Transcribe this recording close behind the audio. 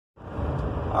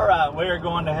Alright, we're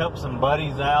going to help some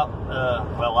buddies out.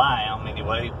 Well, I am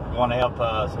anyway. Going to help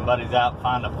some buddies out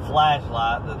find a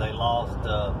flashlight that they lost,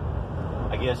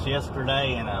 I guess,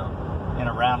 yesterday in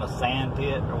around a sand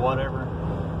pit or whatever.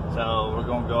 So we're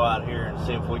going to go out here and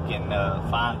see if we can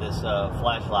find this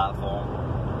flashlight for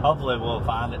them. Hopefully we'll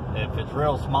find it. If it's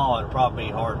real small, it'll probably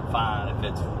be hard to find.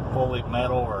 If it's fully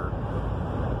metal or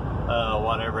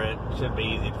whatever, it should be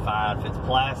easy to find. If it's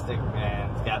plastic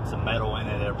and it's got some metal in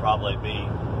it, it'll probably be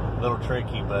a little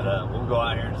tricky, but we'll go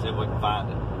out here and see if we can find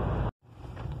it.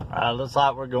 Alright, looks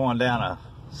like we're going down a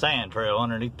sand trail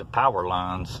underneath the power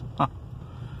lines.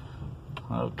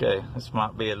 Okay, this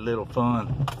might be a little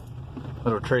fun, a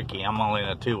little tricky. I'm only in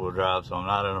a two-wheel drive, so I'm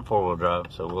not in a four-wheel drive,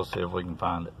 so we'll see if we can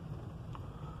find it.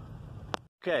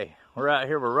 Okay, we're out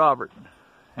here with Robert,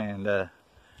 and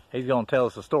he's going to tell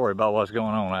us a story about what's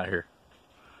going on out here.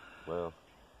 Well,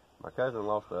 my cousin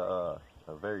lost a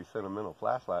very sentimental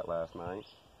flashlight last night,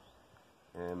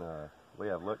 and we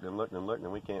have looked and looked and looked,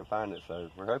 and we can't find it. So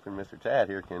we're hoping Mr. Chad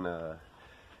here can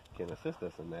assist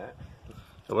us in that.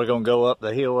 So we're going to go up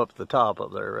the hill up to the top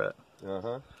up there, right?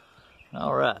 Uh-huh.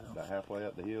 All right. About halfway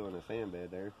up the hill in a sand bed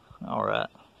there. All right.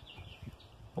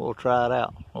 We'll try it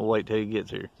out. We'll wait till he gets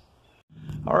here.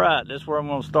 All right, this is where I'm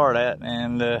going to start at,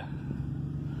 and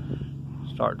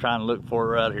start trying to look for it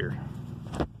right here.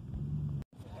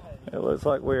 It looks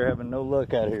like we're having no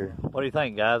luck out here. What do you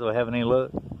think, guys? Are we having any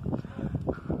luck?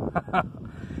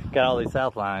 Got all these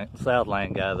Southland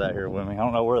guys out here with me. I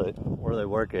don't know where they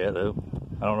work at though.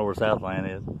 I don't know where Southland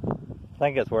is. I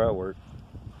think that's where I work.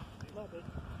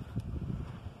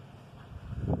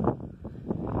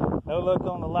 No luck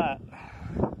on the light.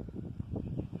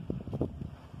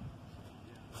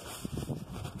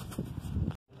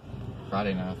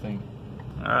 Friday night, I think.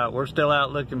 Alright, we're still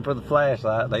out looking for the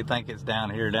flashlight. They think it's down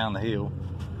here, down the hill.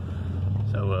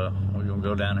 So we're gonna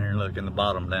go down here and look in the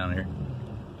bottom down here.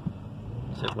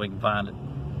 See if we can find it.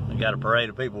 We got a parade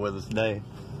of people with us today.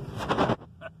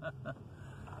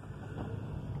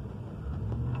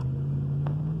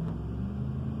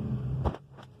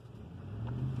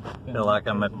 Feel like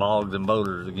I'm at Boggs and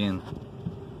Boulders again.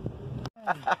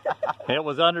 It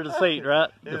was under the seat, right?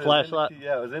 The flashlight?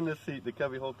 Yeah, it was in the seat, the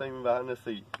cubby hole thing behind the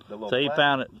seat. So you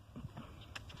found it.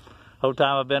 Whole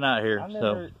time I've been out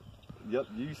here. Yep,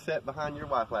 you sat behind your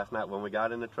wife last night when we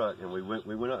got in the truck, and we went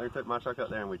up there and took my truck up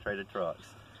there, and we traded trucks.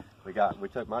 We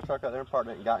took my truck up there and parked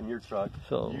it and got in your truck.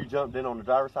 So you jumped in on the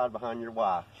driver's side behind your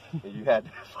wife, and you had.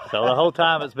 So the whole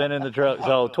time it's been in the truck.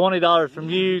 So $20 from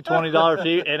you, $20 from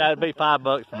you, and that'd be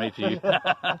 $5 from each of you.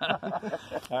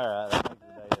 All right,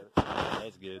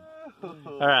 that's good.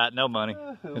 All right, no money.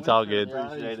 It's all good.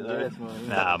 Appreciate it, though.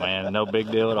 Nah, man, no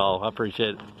big deal at all. I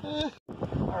appreciate it.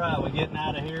 All right, we're getting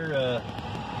out of here.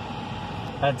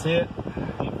 That's it.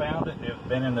 He found it. It's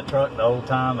been in the truck the whole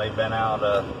time. They've been out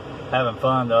having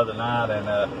fun the other night, and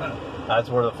that's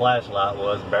where the flashlight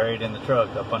was, buried in the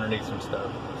truck up underneath some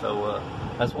stuff. So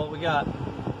that's what we got.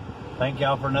 Thank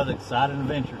y'all for another exciting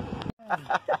adventure.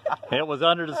 It was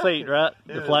under the seat, right?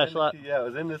 The flashlight? Yeah, it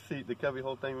was in the seat, the cubby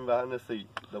hole thing behind the seat.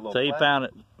 So you found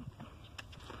it.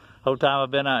 Whole time I've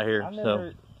been out here.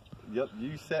 Yep,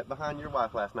 you sat behind your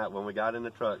wife last night when we got in the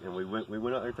truck, and we went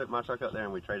up there and took my truck up there,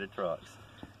 and we traded trucks.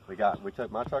 We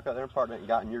took my truck up there and parked it and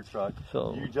got in your truck.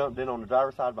 So you jumped in on the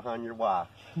driver's side behind your wife,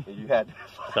 and you had.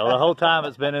 So the whole time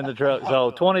it's been in the truck.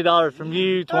 So $20 from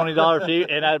you, $20 from you,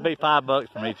 and that'd be $5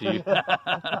 from each of you.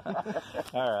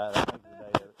 All right,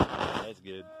 that's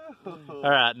good. All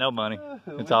right, no money.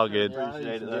 It's all good.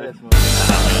 Appreciate it, though. No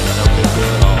big deal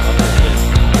at all.